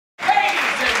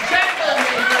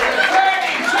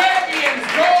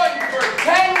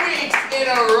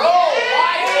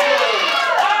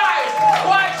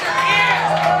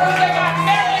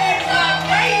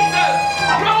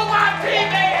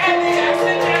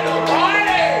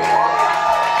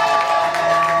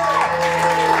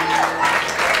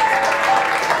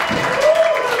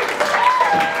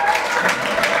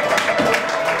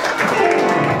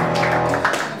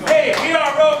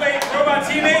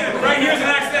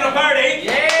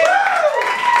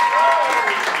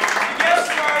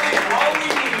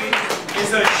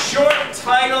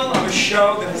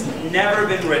show that has never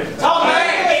been written. Tom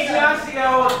Hanks!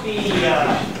 Ignacio, the,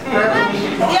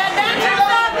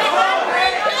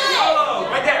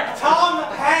 right there. Tom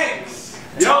Hanks!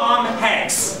 Tom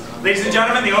Hanks. Ladies and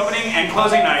gentlemen, the opening and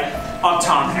closing night of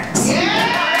Tom Hanks.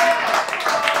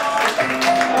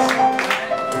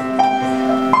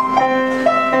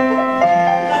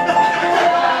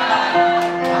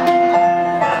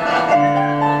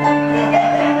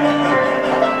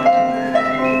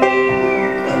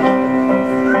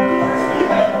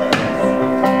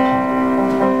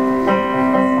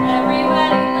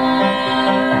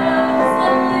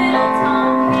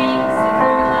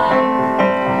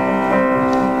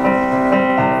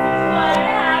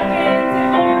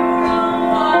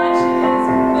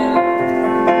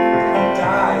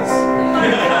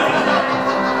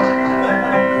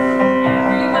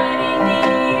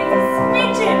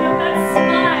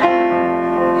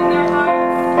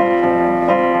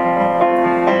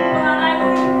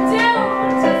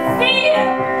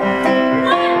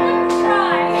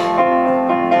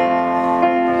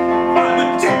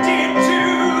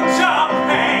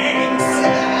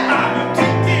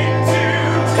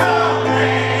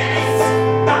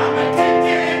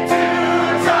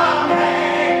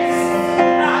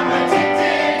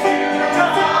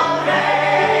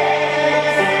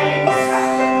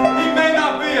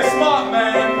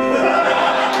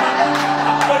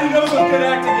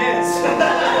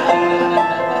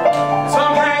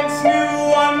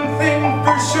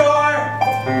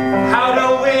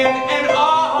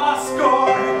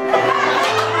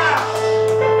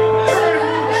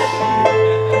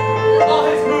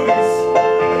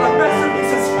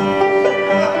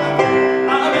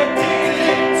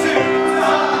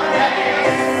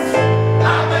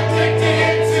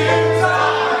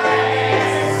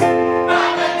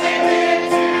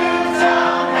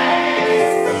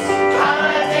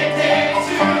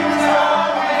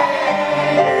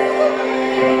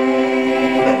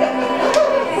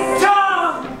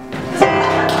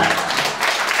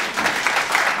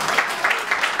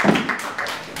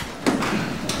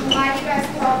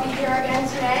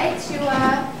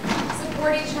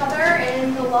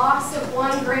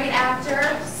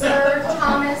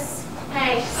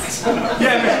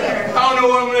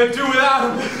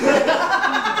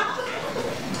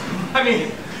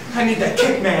 I need that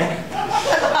kick, man.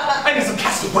 I need some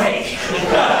Castaway.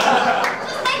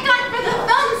 Thank God for the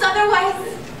films, otherwise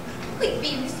we'd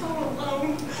be so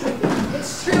alone.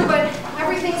 It's true, but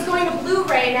everything's going to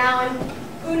Blu-ray now, and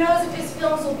who knows if his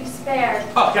films will be spared.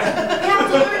 Oh, yeah. We have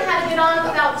to learn how to get on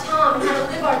without Tom and how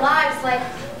to live our lives like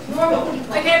normal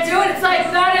people. I can't do it. It's like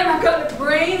without him, I've got a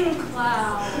brain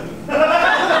cloud.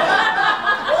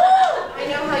 I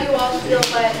know how you all feel,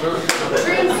 but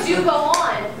dreams do go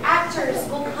on. Actors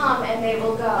will come and they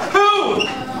will go. Who?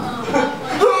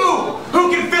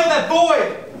 Who can fill that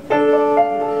void?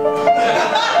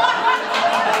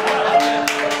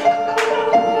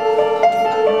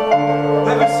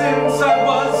 Ever since I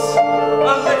was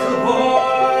a little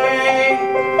boy,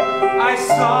 I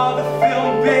saw the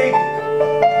film Big,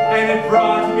 and it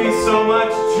brought me so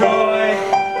much joy.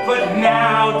 But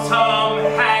now Tom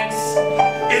Hanks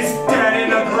is dead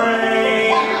in a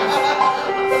grave.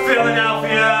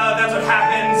 Philadelphia, that's what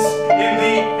happens in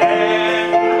the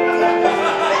end.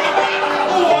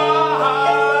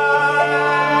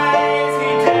 Why is he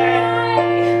dead?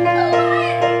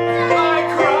 I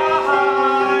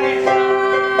cry,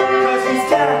 'cause he's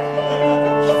dead.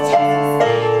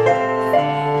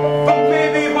 But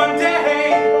maybe one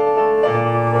day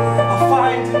I'll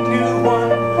find a new one.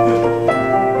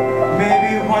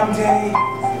 Maybe one day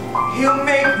he'll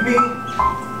make me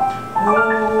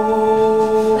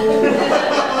whole.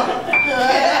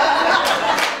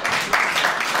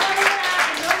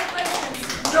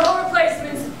 No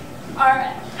replacements are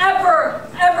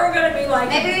ever gonna be like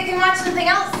Maybe we can watch something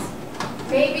else.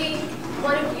 Maybe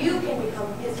one of you can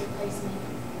become his replacement.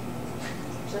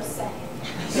 Just saying.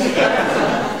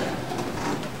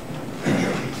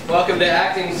 Welcome to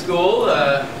acting school.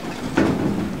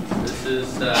 This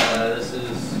is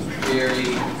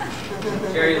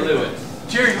Jerry Lewis.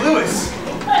 Jerry Lewis?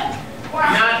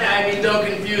 Don't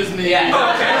confuse me. Yeah.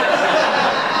 Okay.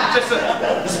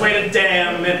 Just wait a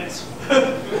damn minute.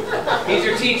 He's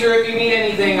your teacher. If you need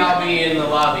anything, I'll be in the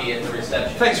lobby at the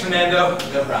reception. Thanks, Fernando.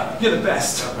 No problem. You're the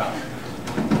best. No problem.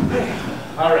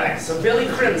 All right, so Billy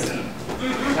Crimson.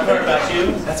 I've heard about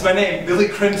you. That's my name, Billy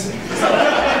Crimson.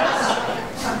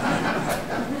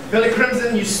 Billy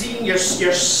Crimson, you see, you're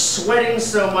sweating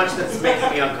so much that's making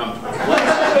me uncomfortable.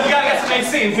 You gotta get some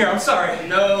AC in here, I'm sorry.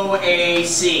 No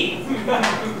AC.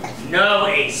 No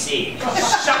AC.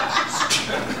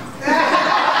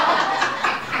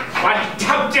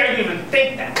 How dare you even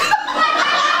think that?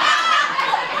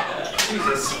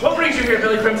 Jesus. What brings you here,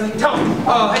 Billy Crimson? Tell me.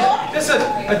 Oh, just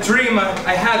a dream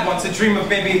I had once. A dream of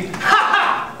maybe... Ha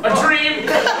ha! A dream?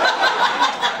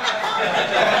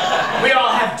 We all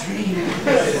have dreams.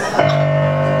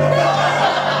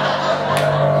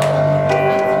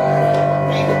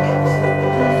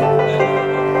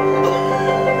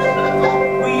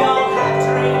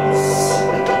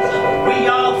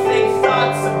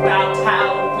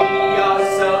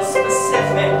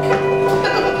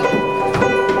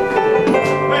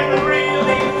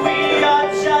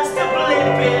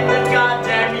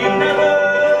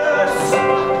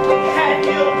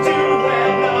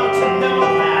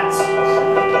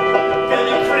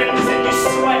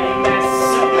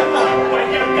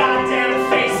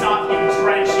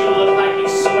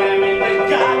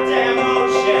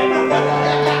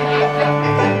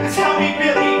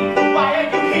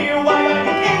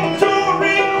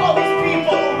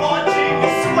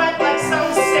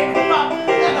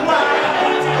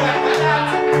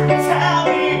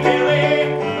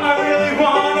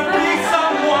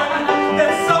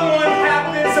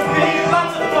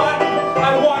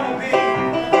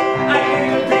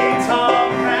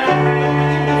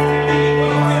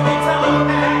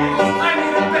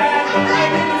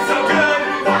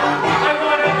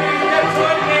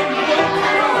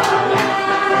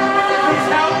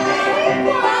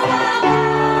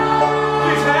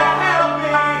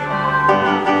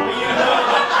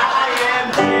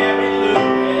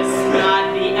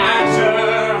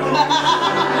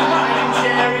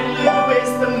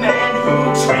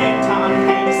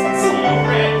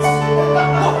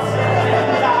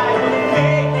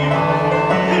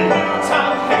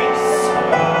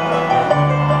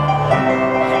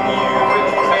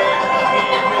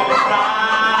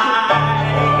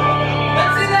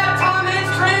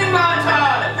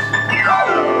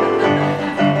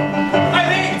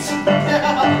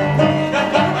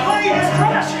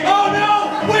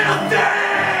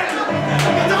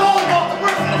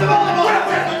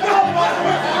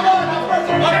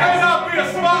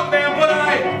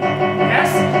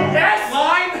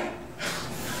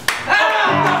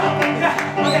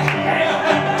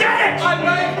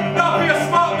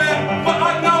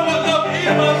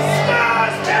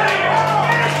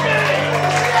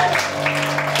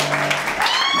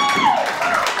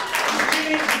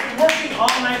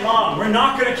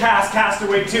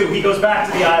 Castaway 2, he goes back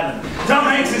to the island. Tom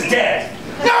Hanks is dead.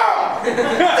 No!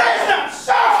 That's not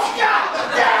so!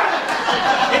 God damn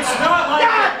it! It's not like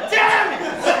God damn it!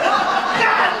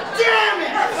 God damn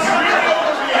it!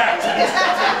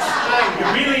 You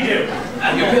really do.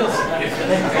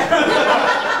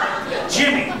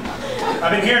 Jimmy,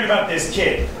 I've been hearing about this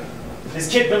kid. This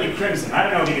kid, Billy Crimson. I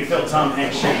don't know if he could fill Tom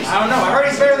Hanks' shoes. I don't know. I heard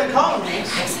he's better than Colin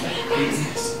Hanks.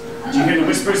 Did you hear the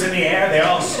whispers in the air? They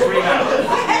all scream out.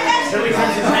 Billy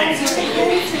Crimson's name.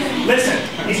 Listen,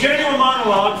 he's going to do a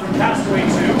monologue from Castaway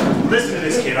 2. Listen to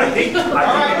this kid. I think.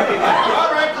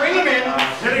 All right, bring him in.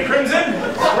 Billy Crimson,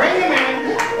 bring him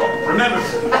in. Remember,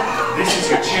 this is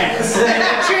your chance.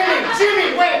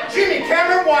 Jimmy, wait, Jimmy,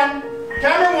 camera one,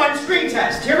 screen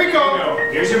test. Here we go.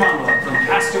 Here's your monologue from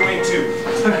Castaway 2.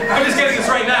 I'm just getting this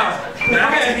right now.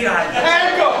 Back to the island.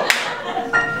 And go.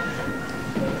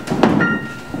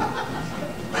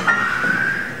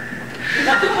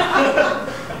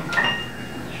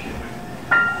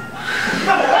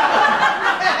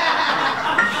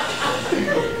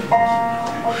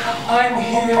 I'm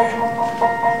here.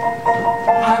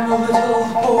 I'm a little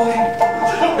boy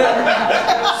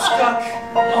stuck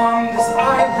on this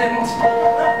island.